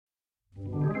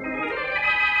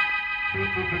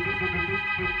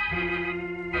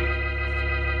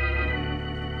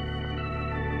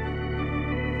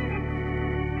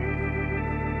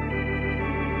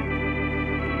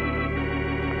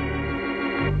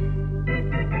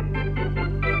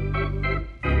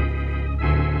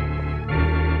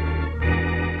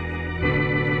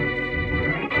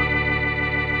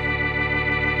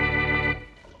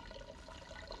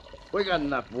We got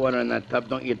enough water in that tub,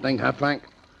 don't you think, huh, Frank?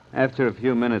 After a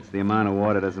few minutes, the amount of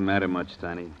water doesn't matter much,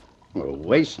 Tiny. We're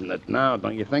wasting it now,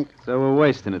 don't you think? So we're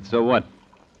wasting it, so what?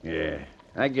 Yeah,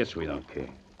 I guess we don't care.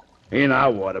 Ain't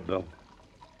our water, Bill.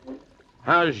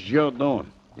 How's Joe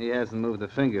doing? He hasn't moved a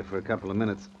finger for a couple of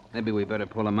minutes. Maybe we better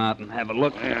pull him out and have a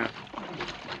look. Yeah.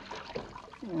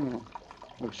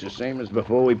 Looks the same as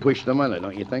before we pushed him under,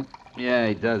 don't you think? Yeah,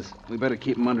 he does. We better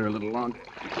keep him under a little longer.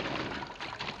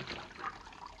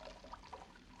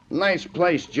 Nice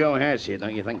place Joe has here,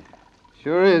 don't you think?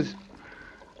 Sure is.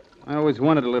 I always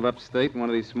wanted to live upstate in one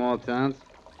of these small towns.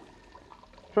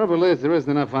 Trouble is, there isn't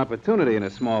enough opportunity in a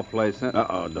small place, huh?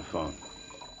 Uh-oh, the phone.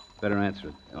 Better answer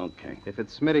it. Okay. If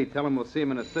it's Smitty, tell him we'll see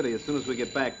him in the city as soon as we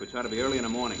get back, which ought to be early in the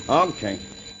morning. Okay.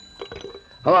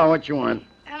 Hello, what you want?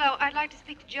 Hello, I'd like to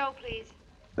speak to Joe, please.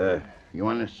 You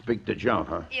want to speak to Joe,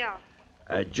 huh?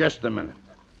 Yeah. Just a minute.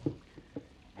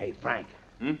 Hey, Frank.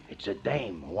 Hmm? It's a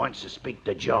dame who wants to speak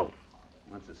to Joe.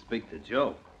 Wants to speak to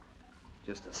Joe.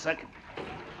 Just a second.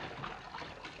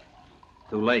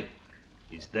 Too late.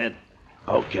 He's dead.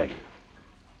 Okay.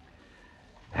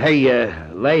 Hey,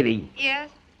 lady.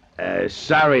 Yes?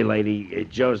 Sorry, lady.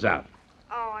 Joe's out.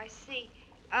 Oh, I see.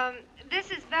 This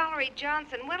is Valerie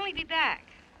Johnson. When'll he be back?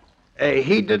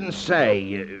 He didn't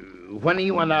say. When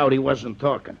he went out, he wasn't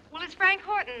talking. Well, is Frank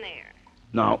Horton there?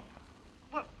 No.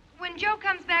 Well, when Joe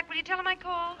comes back, will you tell him I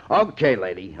called? Okay,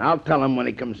 lady. I'll tell him when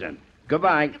he comes in.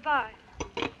 Goodbye. Goodbye.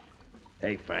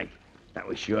 Hey, Frank. That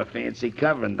was sure fancy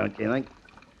covering, don't you think?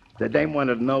 The dame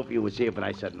wanted to know if you was here, but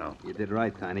I said no. You did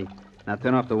right, Tiny. Now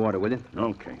turn off the water, will you?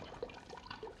 Okay.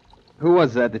 Who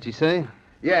was that, did you say?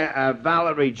 Yeah,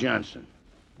 Valerie Johnson.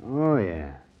 Oh,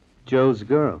 yeah. Joe's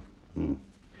girl.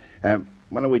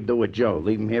 What do we do with Joe?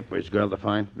 Leave him here for his girl to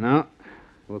find? No.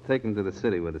 We'll take him to the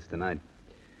city with us tonight.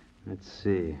 Let's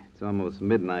see. It's almost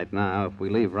midnight now. If we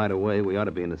leave right away, we ought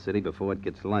to be in the city before it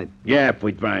gets light. Yeah, if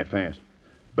we drive fast.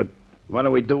 But what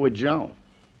do we do with Joe?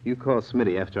 You call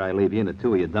Smitty after I leave you, and the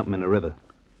two of you dump him in the river.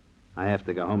 I have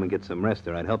to go home and get some rest,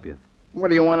 or I'd help you. What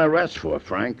do you want to rest for,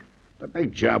 Frank? The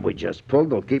big job we just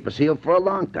pulled will keep us healed for a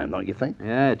long time, don't you think?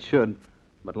 Yeah, it should.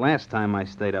 But last time I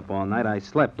stayed up all night, I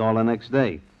slept all the next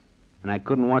day. And I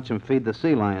couldn't watch them feed the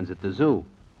sea lions at the zoo.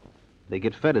 They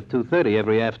get fed at 2:30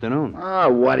 every afternoon.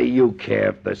 Oh, what do you care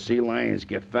if the sea lions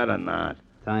get fed or not?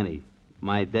 Tiny,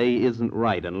 my day isn't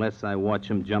right unless I watch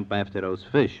them jump after those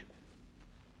fish.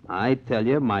 I tell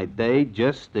you, my day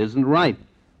just isn't right.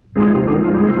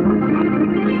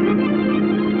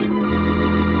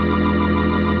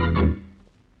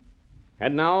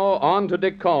 And now, on to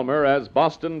Dick Calmer as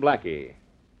Boston Blackie.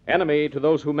 Enemy to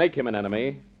those who make him an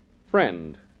enemy.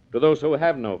 Friend to those who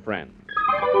have no friend.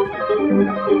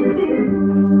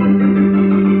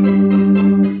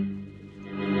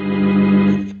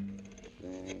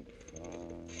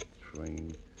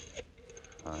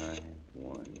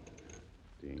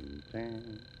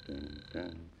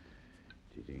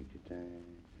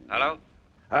 Hello?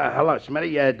 Hello,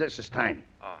 Smitty. This is Tiny.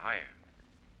 Oh, hiya.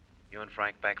 You and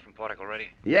Frank back from Portic already?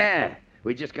 Yeah,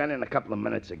 we just got in a couple of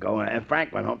minutes ago, and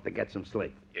Frank went home to get some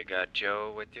sleep. You got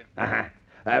Joe with you?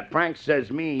 Uh-huh. Frank says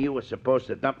me and you were supposed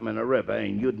to dump him in the river,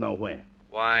 and you'd know where.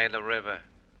 Why the river?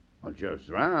 Well, Joe's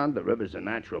around. The river's a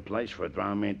natural place for a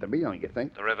drowned man to be, don't you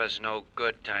think? The river's no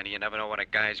good, Tiny. You never know when a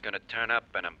guy's going to turn up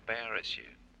and embarrass you.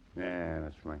 Yeah,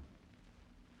 that's right.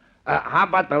 How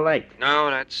about the lake?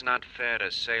 No, that's not fair to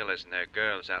sailors and their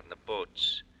girls out in the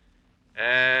boats.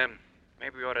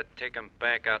 Maybe we ought to take 'em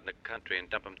back out in the country and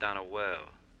dump 'em down a well.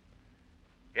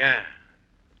 Yeah,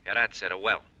 that's it, a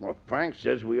well. Well, Frank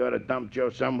says we ought to dump Joe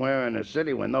somewhere in the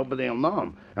city where nobody will know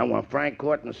him. And when Frank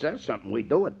Horton says something, we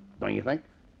do it, don't you think?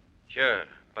 Sure,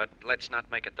 but let's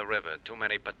not make it the river. Too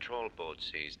many patrol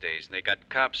boats these days, and they got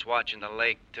cops watching the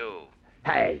lake, too.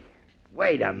 Hey,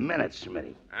 wait a minute,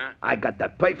 Smitty. Huh? I got the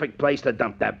perfect place to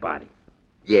dump that body.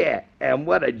 Yeah, and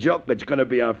what a joke it's going to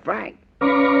be on Frank.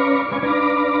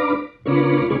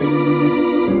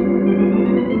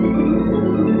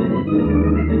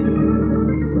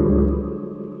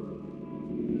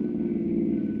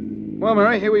 Well,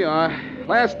 Mary, here we are.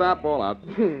 Last stop, all out.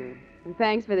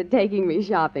 Thanks for taking me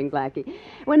shopping, Blackie.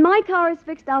 When my car is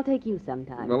fixed, I'll take you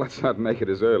sometime. Well, let's not make it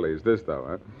as early as this, though,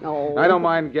 huh? Oh. I don't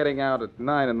mind getting out at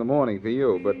 9 in the morning for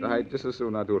you, but I'd just as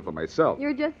soon not do it for myself.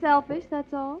 You're just selfish,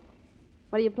 that's all?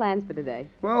 What are your plans for today?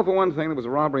 Well, for one thing, there was a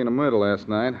robbery and a murder last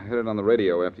night. I heard it on the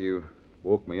radio after you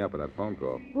woke me up with that phone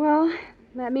call. Well,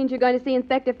 that means you're going to see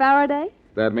Inspector Faraday?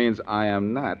 That means I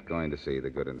am not going to see the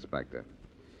good inspector.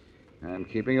 I'm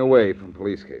keeping away from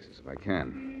police cases if I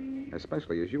can.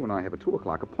 Especially as you and I have a 2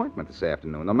 o'clock appointment this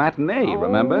afternoon. The matinee,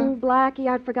 remember? Oh, Blackie,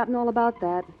 I'd forgotten all about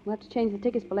that. We'll have to change the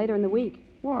tickets for later in the week.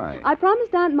 Why? I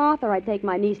promised Aunt Martha I'd take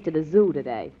my niece to the zoo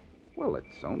today. Well,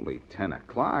 it's only 10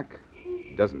 o'clock.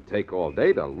 It doesn't take all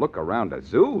day to look around a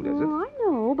zoo, does it? Oh, I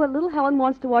know, but little Helen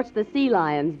wants to watch the sea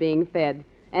lions being fed,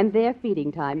 and their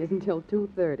feeding time is until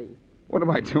 2:30. What am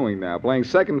I doing now? Playing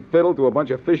second fiddle to a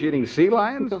bunch of fish-eating sea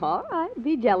lions? All right,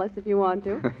 be jealous if you want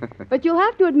to. But you'll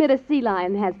have to admit a sea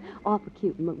lion has awful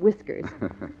cute whiskers.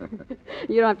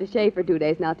 You don't have to shave for 2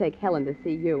 days, and I'll take Helen to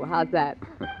see you. How's that?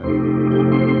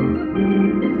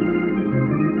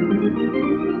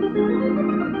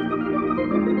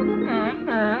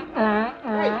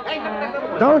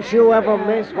 Don't you ever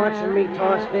miss watching me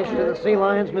toss fish to the sea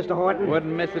lions, Mr. Horton?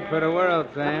 Wouldn't miss it for the world,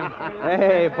 Sam.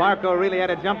 Hey, Barco really had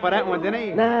to jump for that one, didn't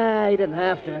he? Nah, he didn't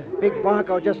have to. Big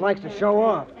Barco just likes to show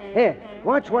off. Here,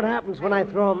 watch what happens when I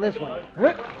throw him this way.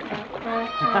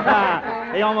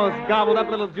 He almost gobbled up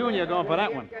little Junior going for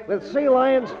that one. With sea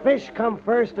lions, fish come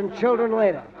first and children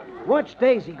later. Watch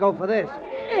Daisy go for this.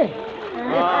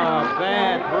 Oh,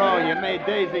 bad throw. You made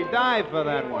Daisy dive for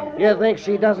that one. You think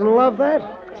she doesn't love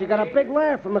that? She got a big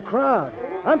laugh from the crowd.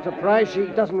 I'm surprised she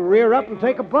doesn't rear up and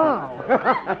take a bow.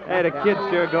 Hey, the kids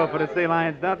sure go for the sea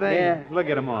lions, don't they? Yeah. Look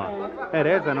at them all. Hey,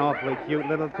 there's an awfully cute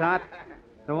little tot.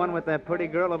 The one with that pretty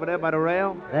girl over there by the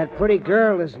rail? That pretty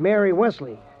girl is Mary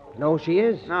Wesley. Know who she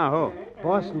is? No, who?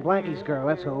 Boston Blackie's girl,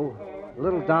 that's who. The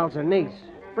little doll's her niece.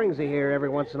 Brings her here every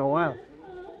once in a while.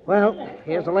 Well,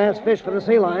 here's the last fish for the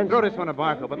sea lions. Throw this one to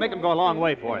Barco, but make him go a long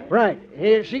way for it. Right.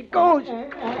 Here she goes.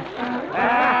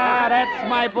 Ah, that's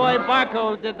my boy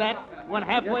Barco did that. Went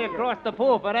halfway across the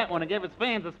pool for that one and gave his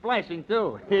fans a splashing,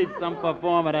 too. He's some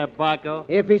performer, that Barco.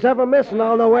 If he's ever missing,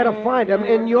 I'll know where to find him.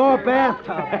 In your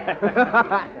bathtub.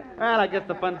 Well, I guess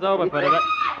the fun's over for today.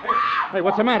 Hey,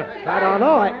 what's the matter? I don't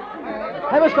know.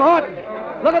 Hey, Mr. Horton,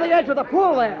 look at the edge of the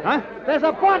pool there. Huh? There's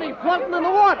a body floating in the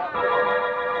water.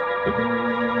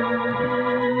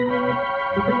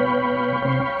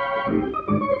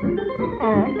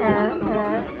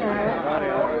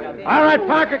 All right,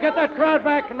 Parker, get that crowd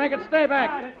back and make it stay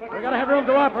back. We gotta have room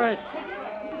to operate.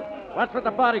 What's with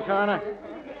the body, Coroner?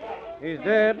 He's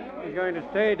dead. He's going to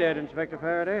stay dead, Inspector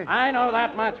Faraday. I know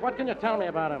that much. What can you tell me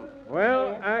about him?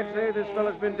 Well, I'd say this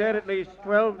fellow's been dead at least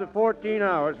 12 to 14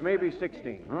 hours, maybe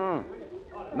 16.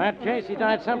 In that case, he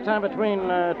died sometime between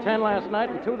 10 last night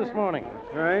and 2 this morning.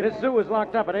 Right. This zoo is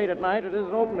locked up at 8 at night. It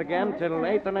isn't open again till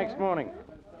 8 the next morning.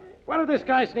 What did this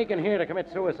guy sneak in here to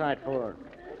commit suicide for?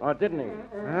 Or didn't he?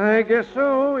 I guess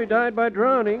so. He died by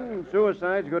drowning.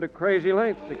 Suicides go to crazy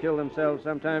lengths to kill themselves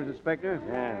sometimes, Inspector.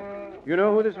 Yeah. You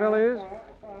know who this fellow is?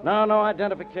 No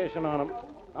identification on him.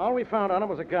 All we found on him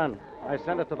was a gun. I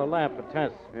sent it to the lab for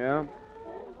tests. Yeah?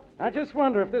 I just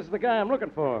wonder if this is the guy I'm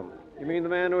looking for. You mean the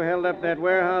man who held up that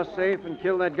warehouse safe and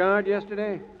killed that guard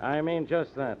yesterday? I mean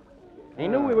just that. He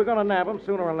knew we were going to nab him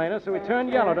sooner or later, so he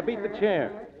turned yellow to beat the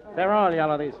chair. They're all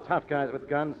yellow, these tough guys with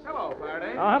guns. Hello,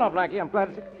 Faraday. Oh, hello, Blackie. I'm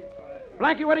glad to see...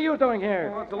 Blackie, what are you doing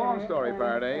here? Well, it's a long story,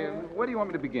 Faraday. Where do you want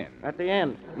me to begin? At the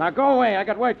end. Now go away. I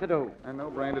got work to do. I know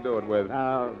brain to do it with.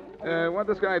 Oh, What'd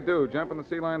this guy do? Jump in the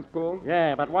sea lion's pool?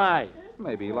 yeah, but why?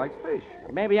 Maybe he likes fish.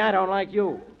 Maybe I don't like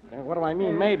you. What do I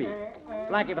mean, maybe?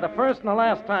 Blackie, for the first and the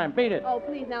last time, beat it. Oh,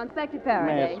 please, now, Inspector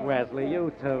Faraday. Miss Wesley,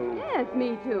 you too. Yes,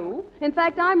 me too. In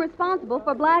fact, I'm responsible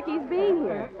for Blackie's being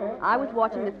here. I was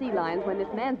watching the sea lions when this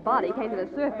man's body came to the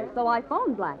surface, so I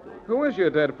phoned Blackie. Who is your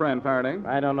dead friend, Faraday?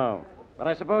 I don't know. But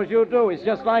I suppose you do. He's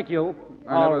just like you.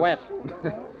 I All never- wet.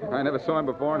 I never saw him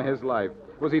before in his life.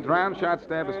 Was he drowned, shot,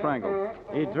 stabbed, or strangled?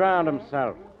 He drowned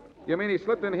himself. You mean he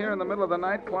slipped in here in the middle of the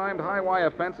night, climbed high wire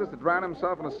fences to drown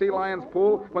himself in a sea lion's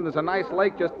pool when there's a nice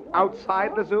lake just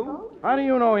outside the zoo? How do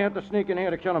you know he had to sneak in here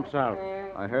to kill himself?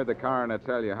 I heard the coroner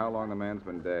tell you how long the man's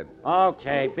been dead.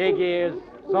 Okay, big ears.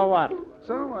 So what?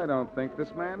 So I don't think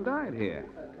this man died here.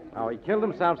 Oh, he killed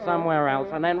himself somewhere else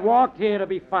and then walked here to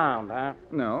be found, huh?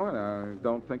 No, I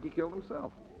don't think he killed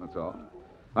himself. That's all.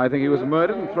 I think he was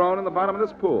murdered and thrown in the bottom of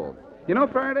this pool. You know,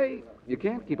 Faraday, you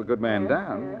can't keep a good man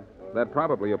down. That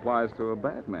probably applies to a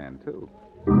bad man, too.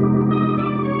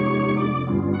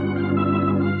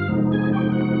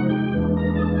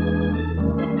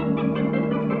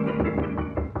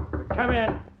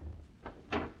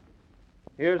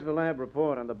 Here's the lab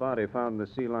report on the body found in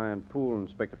the sea lion pool,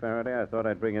 Inspector Faraday. I thought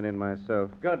I'd bring it in myself.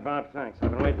 Good, Bob. Thanks.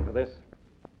 I've been waiting for this.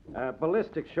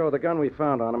 Ballistics show the gun we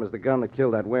found on him is the gun that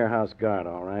killed that warehouse guard,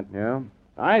 all right? Yeah?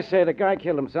 I say the guy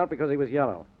killed himself because he was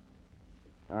yellow.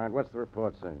 All right, what's the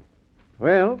report say?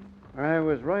 Well, I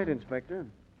was right, Inspector.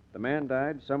 The man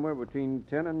died somewhere between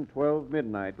 10 and 12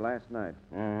 midnight last night.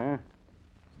 Uh-huh.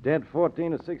 Dead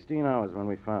 14 to 16 hours when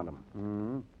we found him.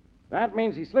 Mm-hmm. That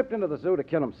means he slipped into the zoo to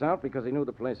kill himself because he knew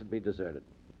the place would be deserted.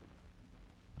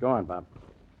 Go on, Bob.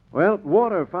 Well,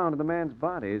 water found in the man's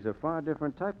body is a far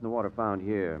different type than the water found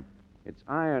here. Its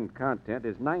iron content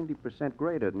is 90%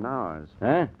 greater than ours.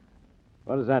 Huh?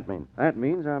 What does that mean? That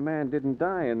means our man didn't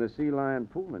die in the sea lion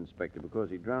pool, Inspector, because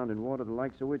he drowned in water the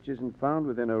likes of which isn't found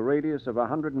within a radius of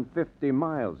 150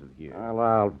 miles of here. Well,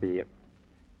 I'll be it.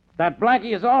 That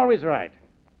Blackie is always right.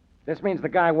 This means the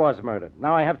guy was murdered.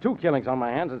 Now I have 2 killings on my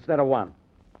hands instead of 1.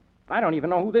 I don't even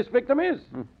know who this victim is.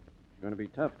 It's going to be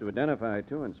tough to identify,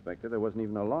 too, Inspector. There wasn't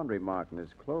even a laundry mark in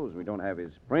his clothes. We don't have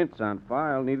his prints on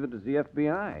file, neither does the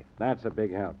FBI. That's a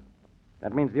big help.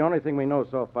 That means the only thing we know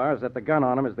so far is that the gun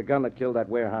on him is the gun that killed that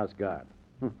warehouse guard.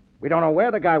 We don't know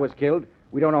where the guy was killed.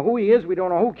 We don't know who he is. We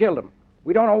don't know who killed him.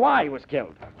 We don't know why he was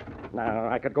killed. Now,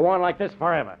 I could go on like this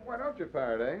forever. Why don't you,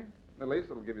 Faraday? At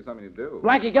least it'll give you something to do.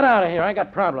 Blackie, get out of here. I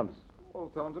got problems. Well,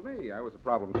 tell them to me. I was a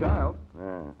problem child.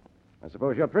 I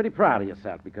suppose you're pretty proud of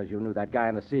yourself because you knew that guy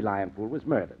in the sea lion pool was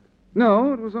murdered.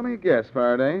 No, it was only a guess,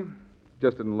 Faraday.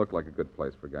 Just didn't look like a good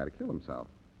place for a guy to kill himself.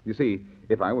 You see,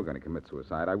 if I were going to commit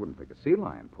suicide, I wouldn't pick a sea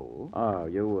lion pool. Oh,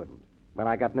 you wouldn't. But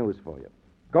I got news for you.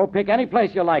 Go pick any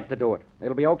place you like to do it.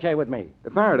 It'll be okay with me.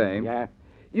 Faraday. Yeah?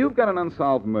 You've got an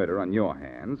unsolved murder on your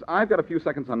hands. I've got a few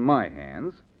seconds on my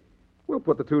hands. We'll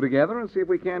put the two together and see if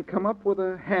we can't come up with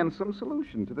a handsome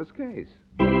solution to this case.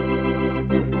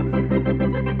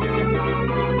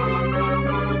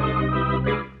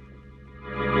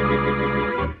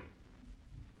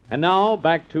 And now,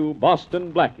 back to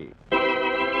Boston Blackie.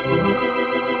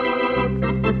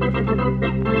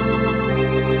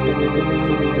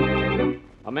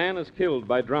 A man is killed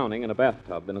by drowning in a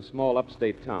bathtub in a small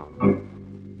upstate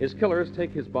town. His killers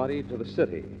take his body to the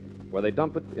city, where they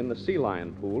dump it in the sea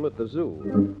lion pool at the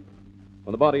zoo.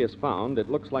 When the body is found, it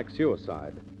looks like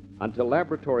suicide, until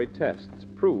laboratory tests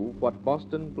prove what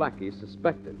Boston Blackie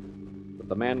suspected, that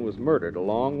the man was murdered a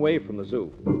long way from the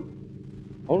zoo.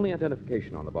 Only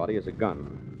identification on the body is a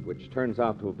gun, which turns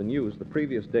out to have been used the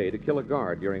previous day to kill a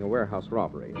guard during a warehouse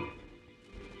robbery.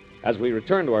 As we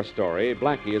return to our story,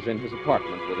 Blackie is in his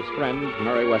apartment with his friend,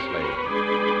 Mary Wesley.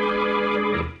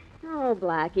 Oh,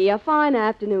 Blackie, a fine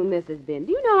afternoon this has been.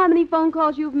 Do you know how many phone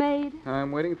calls you've made?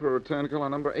 I'm waiting for a return call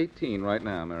on number 18 right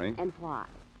now, Mary. And why?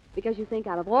 Because you think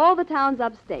out of all the towns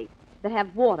upstate that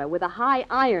have water with a high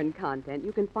iron content,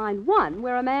 you can find one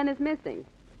where a man is missing.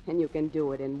 And you can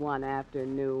do it in one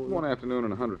afternoon. One afternoon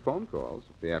and 100 phone calls.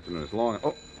 If the afternoon is long...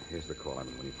 Oh, here's the call I've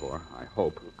been waiting for. I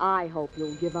hope. I hope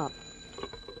you'll give up.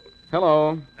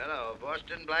 Hello. Hello,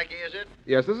 Boston Blackie, is it?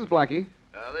 Yes, this is Blackie.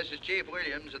 This is Chief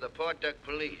Williams of the Portuck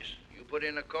Police. You put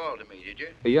in a call to me, did you?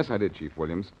 Yes, I did, Chief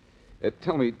Williams.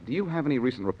 Tell me, do you have any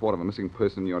recent report of a missing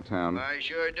person in your town? I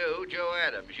sure do. Joe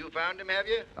Adams. You found him, have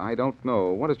you? I don't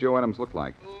know. What does Joe Adams look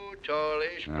like? Oh,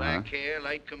 tallish, black hair,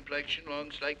 light complexion,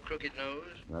 long, slight, crooked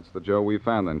nose. That's the Joe we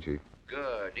found then, Chief.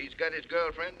 Good. He's got his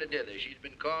girlfriend to dither. She's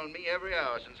been calling me every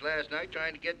hour since last night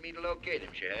trying to get me to locate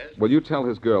him, she has. Well, you tell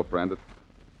his girlfriend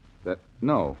that...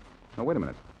 No. No, wait a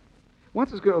minute.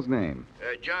 What's his girl's name?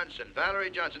 Johnson. Valerie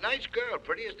Johnson. Nice girl.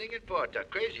 Prettiest thing in Portuck.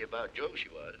 Crazy about Joe, she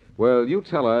was. Well, you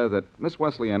tell her that Miss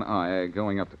Wesley and I are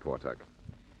going up to Portuck.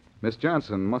 Miss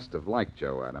Johnson must have liked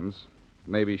Joe Adams.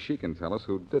 Maybe she can tell us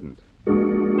who didn't.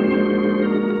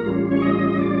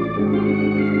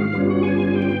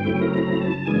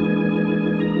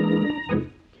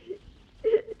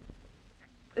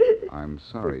 I'm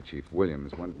sorry Chief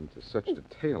Williams went into such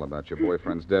detail about your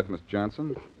boyfriend's death, Miss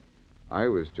Johnson. I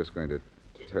was just going to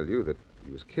tell you that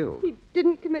he was killed. He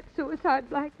didn't commit suicide,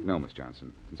 Blackie. No, Miss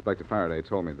Johnson. Inspector Faraday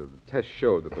told me that the test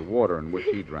showed that the water in which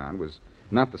he drowned was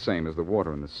not the same as the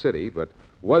water in the city, but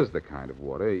was the kind of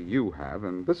water you have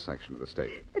in this section of the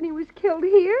state. And he was killed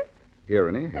here? Here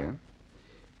and here.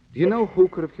 Do you know who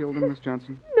could have killed him, Miss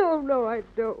Johnson? No, I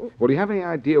don't. Well, do you have any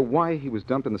idea why he was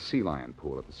dumped in the sea lion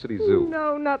pool at the city zoo?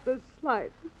 No, not the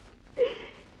slightest.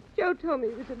 Joe told me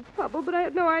he was in trouble, but I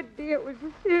had no idea it was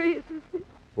as serious as this.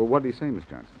 Well, what did he say, Miss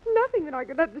Johnson? Nothing that I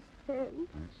could understand.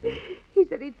 I see. He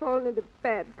said he'd fallen into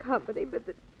bad company, but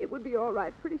that it would be all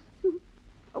right pretty soon.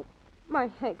 Oh, my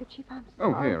handkerchief, I'm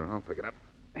sorry. Oh, here, I'll pick it up.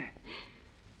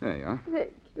 There you are.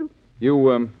 Thank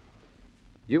you.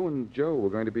 You and Joe were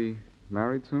going to be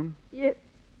married soon? Yes,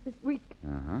 this week.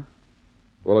 Uh-huh.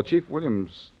 Well, Chief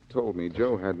Williams told me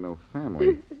Joe had no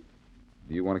family.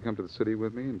 Do you want to come to the city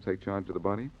with me and take charge of the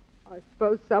body? I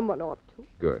suppose someone ought to.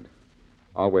 Good.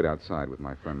 I'll wait outside with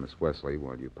my friend Miss Wesley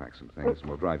while you pack some things, and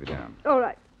we'll drive you down. All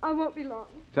right. I won't be long.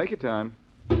 Take your time.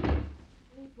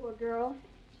 Poor girl.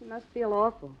 She must feel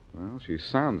awful. Well, she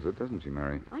sounds it, doesn't she,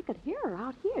 Mary? I could hear her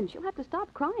out here, and she'll have to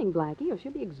stop crying, Blackie, or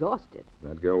she'll be exhausted.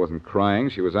 That girl wasn't crying.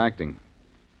 She was acting.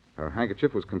 Her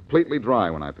handkerchief was completely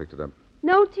dry when I picked it up.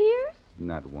 No tears?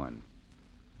 Not one.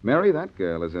 Mary, that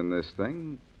girl is in this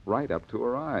thing right up to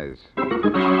her eyes.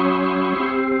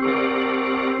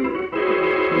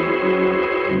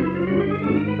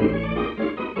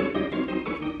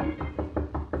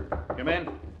 Come in.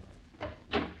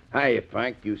 Hiya,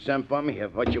 Frank. You sent for me?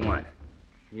 What you want?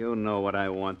 You know what I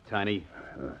want, Tiny.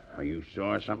 Are you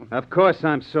sore or something? Of course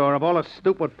I'm sore. Of all the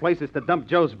stupid places to dump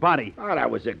Joe's body. Oh, that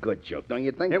was a good joke, don't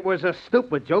you think? It was a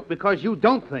stupid joke because you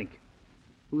don't think.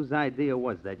 Whose idea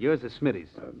was that? Yours or Smitty's?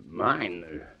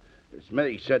 Mine.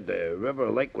 Smithy said the river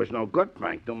or lake was no good,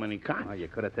 Frank. Too many cars. Well, you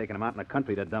could have taken him out in the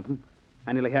country to dump him.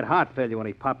 I nearly had heart failure when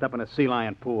he popped up in a sea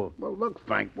lion pool. Well, look,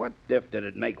 Frank, what diff did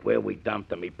it make where we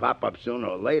dumped him? He pop up sooner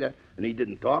or later, and he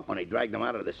didn't talk when he dragged him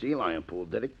out of the sea lion pool,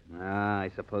 did he? I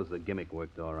suppose the gimmick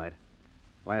worked all right.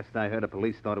 Last I heard, the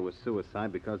police thought it was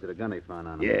suicide because of the gun they found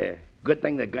on him. Yeah. Good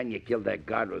thing the gun you killed that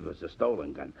guard with was a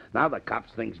stolen gun. Now the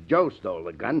cops thinks Joe stole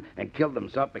the gun and killed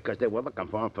himself because they were looking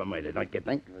for him for murder, don't you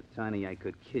think? Tiny, I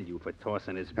could kill you for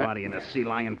tossing his body in a sea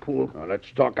lion pool. Oh, that's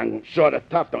talking sort of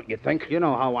tough, don't you think? You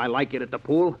know how I like it at the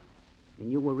pool.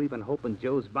 And you were even hoping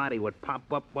Joe's body would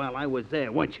pop up while I was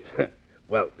there, weren't you?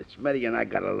 Well, Smitty and I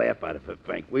got a laugh out of it,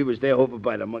 Frank. We was there over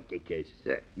by the monkey case.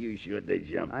 You sure did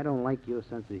jump. I don't like your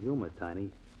sense of humor,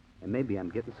 Tiny. And maybe I'm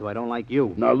getting so I don't like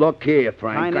you. Now, look here,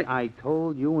 Frank. Tiny, I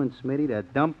told you and Smitty to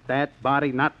dump that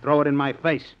body, not throw it in my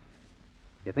face.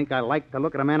 You think I like to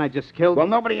look at a man I just killed? Well,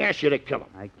 nobody asked you to kill him.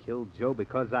 I killed Joe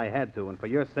because I had to, and for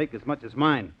your sake as much as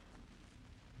mine.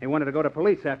 He wanted to go to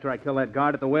police after I killed that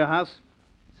guard at the warehouse.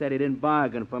 Said he didn't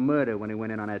bargain for murder when he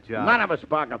went in on that job. None of us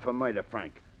bargained for murder,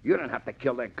 Frank. You didn't have to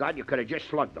kill that guard. You could have just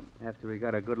slugged him. After he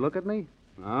got a good look at me?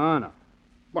 Oh, no.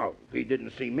 Well, if he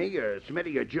didn't see me or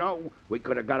Smitty or Joe, we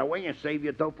could have got away and saved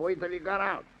your dough for you till you got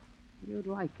out. You'd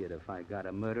like it if I got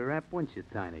a murder rap, wouldn't you,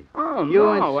 Tiny? Oh, you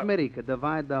no. and Smitty could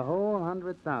divide the whole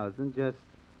 100,000 just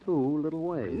two little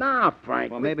ways. Nah,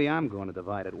 Frank. Well, maybe I'm going to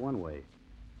divide it one way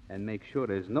and make sure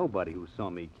there's nobody who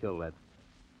saw me kill that...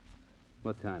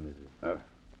 What time is it?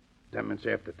 10 minutes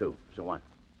after 2. So what?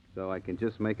 So I can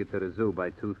just make it to the zoo by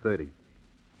 2:30.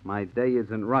 My day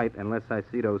isn't right unless I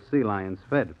see those sea lions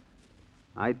fed.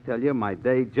 I tell you, my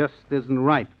day just isn't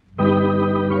right.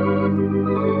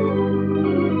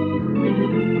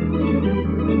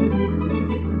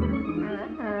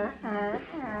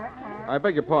 I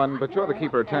beg your pardon, but you're the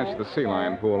keeper attached to the sea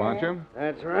lion pool, aren't you?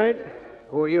 That's right.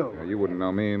 Who are you? You wouldn't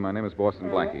know me. My name is Boston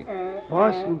Blackie.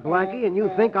 Boston Blackie, and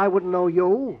you think I wouldn't know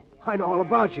you? I know all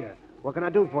about you. What can I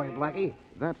do for you, Blackie?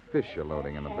 That fish you're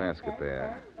loading in the basket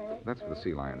there, that's for the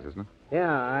sea lions, isn't it?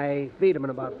 Yeah, I feed them in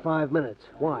about 5 minutes.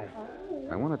 Why?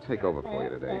 I want to take over for you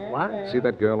today. What? See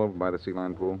that girl over by the sea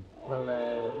lion pool?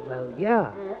 Well,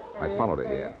 yeah. I followed her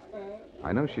here.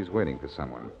 I know she's waiting for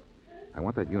someone. I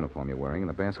want that uniform you're wearing and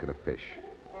a basket of fish.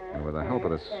 And with the help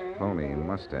of this phony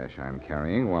mustache I'm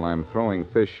carrying, while I'm throwing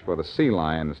fish for the sea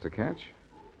lions to catch,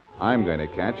 I'm going to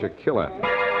catch a killer.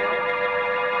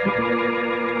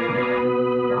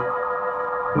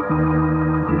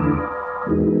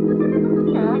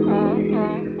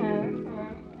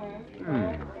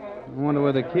 I wonder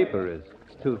where the keeper is.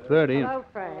 It's 2:30. Hello,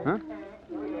 Frank. Huh?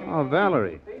 Oh,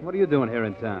 Valerie. What are you doing here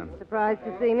in town? Surprised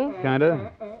to see me?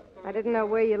 Kinda. I didn't know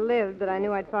where you lived, but I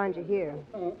knew I'd find you here.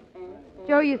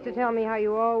 Joe used to tell me how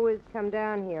you always come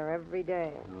down here every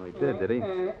day. Oh, he did he?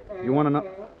 You want to know...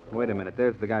 Wait a minute.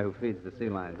 There's the guy who feeds the sea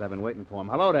lions. I've been waiting for him.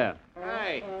 Hello there.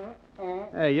 Hey.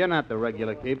 Hey, you're not the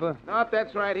regular keeper. Nope,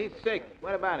 that's right. He's sick.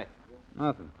 What about it?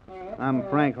 Nothing. I'm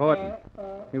Frank Horton.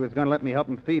 He was going to let me help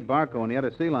him feed Barco and the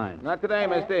other sea lions. Not today,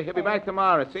 mister. He'll be back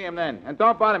tomorrow. See him then. And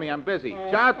don't bother me. I'm busy.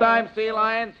 Chow time, sea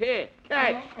lions. Here.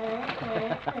 Catch.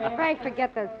 Frank,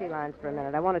 forget those sea lions for a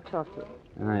minute. I want to talk to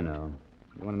you. I know.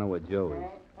 You want to know where Joe is?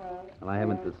 Well, I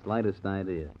haven't the slightest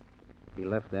idea. He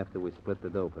left after we split the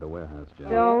dough for the warehouse job.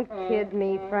 Don't kid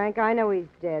me, Frank. I know he's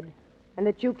dead. And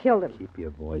that you killed him. Keep your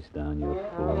voice down, you Oh,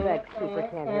 fool. that keeper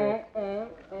can't hear us.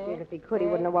 Even if he could, he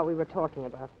wouldn't know what we were talking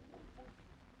about.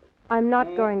 I'm not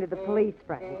going to the police,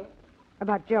 Frank.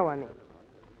 About Joe, I mean.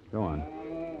 Go on.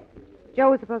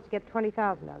 Joe was supposed to get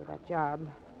 $20,000 out of that job.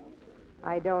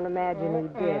 I don't imagine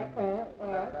he did.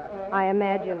 I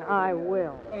imagine I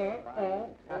will.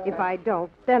 If I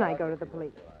don't, then I go to the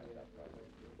police.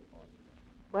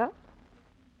 Well?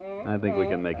 I think we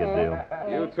can make a deal.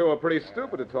 You two are pretty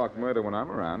stupid to talk murder when I'm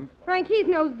around. Frank, he's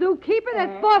no zookeeper.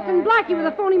 That's Boston Blackie with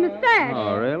a phony mustache.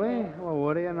 Oh, really? Well,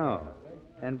 what do you know?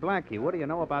 And Blackie, what do you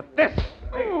know about this?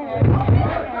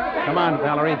 Come on,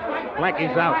 Valerie.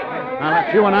 Blackie's out. Now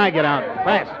let you and I get out.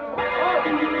 Fast.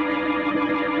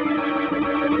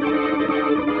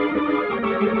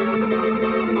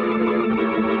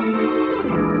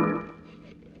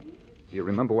 Do you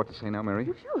remember what to say now, Mary?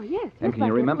 Oh, sure, yes. And can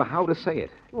you remember how to say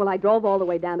it? Well, I drove all the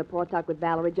way down to Portuck with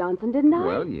Valerie Johnson, didn't I?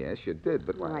 Well, yes, you did,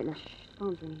 but... All right, now, shh.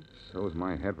 Phone's ringing. So is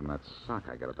my head from that sock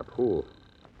I got at the pool.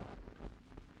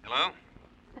 Hello?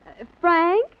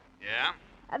 Frank? Yeah?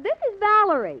 This is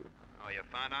Valerie. Oh, you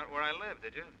found out where I live,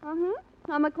 did you? Uh-huh.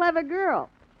 I'm a clever girl.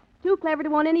 Too clever to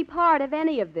want any part of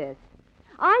any of this.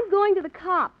 I'm going to the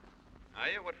cops. Are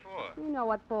you? What for? You know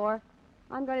what for.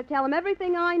 I'm going to tell them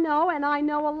everything I know, and I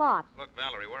know a lot. Look,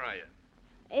 Valerie, where are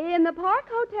you? In the Park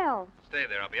Hotel. Stay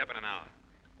there. I'll be up in an hour.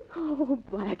 Oh,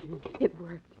 Blackie, it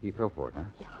worked. He fell for it, huh?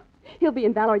 Yeah. He'll be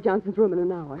in Valerie Johnson's room in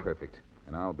an hour. Perfect.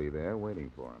 And I'll be there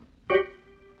waiting for him.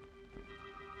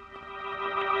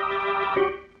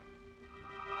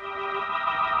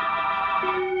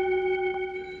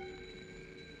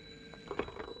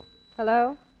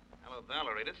 Hello? Hello,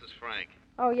 Valerie. This is Frank.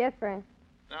 Oh, yes, Frank.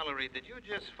 Valerie, did you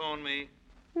just phone me?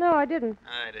 No, I didn't.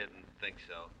 I didn't think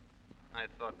so. I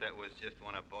thought that was just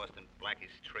one of Boston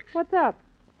Blackie's tricks. What's up?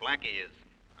 Blackie is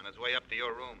on his way up to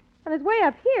your room. On his way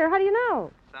up here? How do you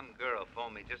know? Some girl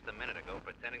phoned me just a minute ago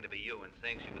pretending to be you and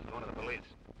saying she was going to the police.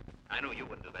 I knew you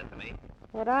wouldn't do that to me.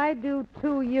 What I do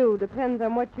to you depends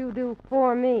on what you do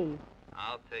for me.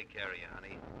 I'll take care of you,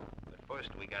 honey. But first,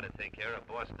 we got to take care of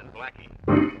Boston Blackie.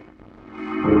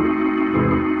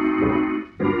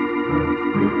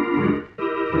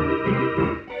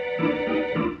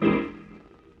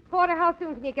 Porter, how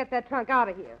soon can you get that trunk out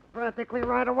of here? Practically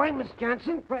right away, Miss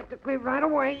Johnson. Practically right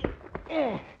away.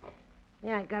 Yeah,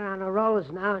 I got on the rollers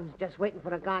now and just waiting for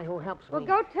the guy who helps me. Well,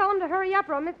 go tell him to hurry up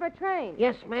or I'll miss my train.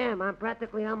 Yes, ma'am. I'm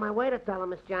practically on my way to tell him,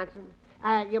 Miss Johnson.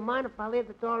 You mind if I leave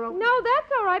the door open? No,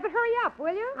 that's all right, but hurry up,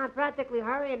 will you? I'm practically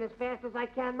hurrying as fast as I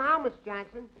can now, Miss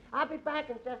Johnson. I'll be back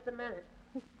in just a minute.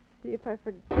 See if I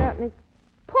forgot me.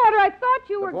 Porter, I thought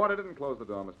you The were... porter didn't close the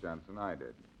door, Miss Johnson. I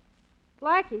did.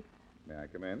 Blackie. May I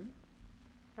come in?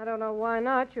 I don't know why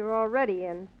not. You're already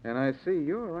in. And I see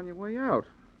you're on your way out.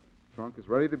 Trunk is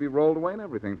ready to be rolled away and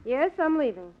everything. Yes, I'm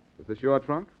leaving. Is this your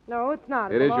trunk? No, it's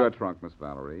not. It is your trunk, Miss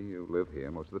Valerie. You live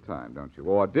here most of the time, don't you?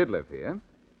 Or did live here.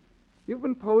 You've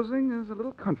been posing as a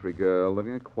little country girl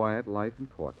living a quiet life in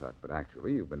Portuck, but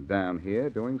actually you've been down here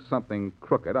doing something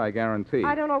crooked, I guarantee.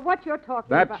 I don't know what you're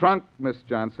talking about. That trunk, Miss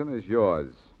Johnson, is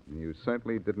yours. You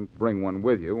certainly didn't bring one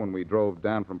with you when we drove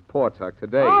down from Portuck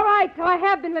today. All right, so I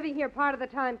have been living here part of the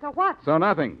time. So what? So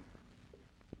nothing.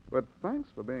 But thanks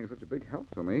for being such a big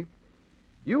help to me.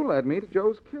 You led me to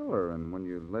Joe's killer, and when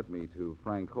you led me to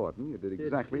Frank Horton, you did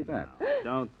exactly that.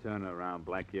 Don't turn around,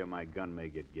 Blackie, or my gun may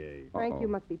get gay. Frank, you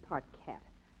must be part cat.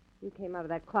 You came out of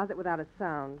that closet without a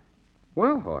sound.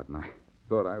 Well, Horton, I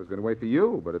thought I was going to wait for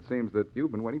you, but it seems that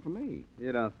you've been waiting for me.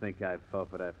 You don't think I fell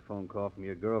for that phone call from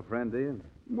your girlfriend, do you?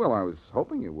 Well, I was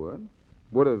hoping you would.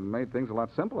 Would have made things a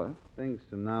lot simpler. Things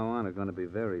from now on are going to be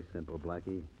very simple,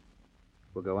 Blackie.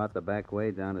 We'll go out the back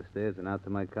way, down the stairs, and out to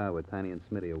my car where Tiny and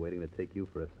Smitty are waiting to take you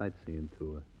for a sightseeing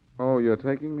tour. Oh, you're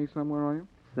taking me somewhere, are you?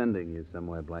 Sending you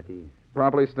somewhere, Blackie.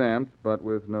 Properly stamped, but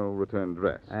with no return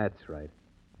address. That's right.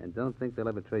 And don't think they'll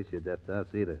ever trace your death to us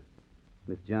either.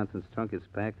 Miss Johnson's trunk is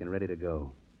packed and ready to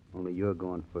go. Only you're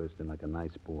going first and like a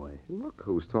nice boy. Look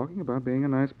who's talking about being a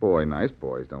nice boy. Nice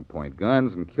boys don't point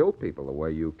guns and kill people the way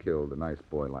you killed a nice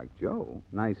boy like Joe.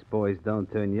 Nice boys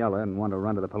don't turn yellow and want to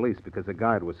run to the police because a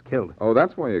guard was killed. Oh,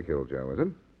 that's why you killed Joe, is it?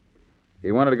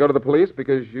 He wanted to go to the police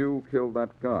because you killed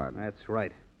that guard. That's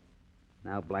right.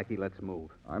 Now, Blackie, let's move.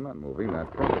 I'm not moving.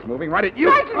 That trunk is moving right at you.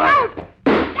 Blackie,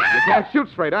 You can't shoot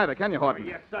straight either, can you, Horton?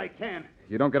 Yes, I can.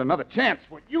 You don't get another chance.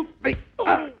 What you think?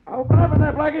 Open up in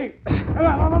there, Blackie. Come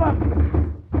on, open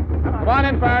up. Come on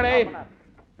in, Faraday.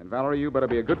 And Valerie, you better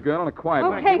be a good girl and a quiet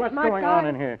one. Okay, What's smart going guy. on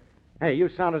in here? Hey, you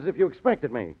sound as if you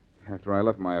expected me. After I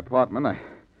left my apartment,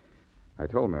 I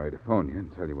told Mary to phone you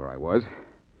and tell you where I was.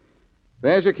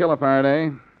 There's your killer,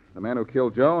 Faraday. The man who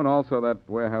killed Joe and also that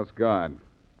warehouse guard.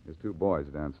 His two boys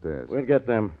are downstairs. We'll get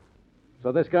them.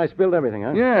 So this guy spilled everything,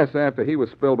 huh? Yes, after he was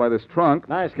spilled by this trunk.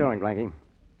 Nice going, Blackie.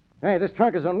 Hey, this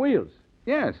trunk is on wheels.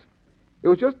 Yes. It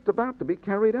was just about to be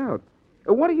carried out.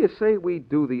 What do you say we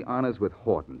do the honors with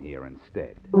Horton here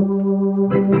instead?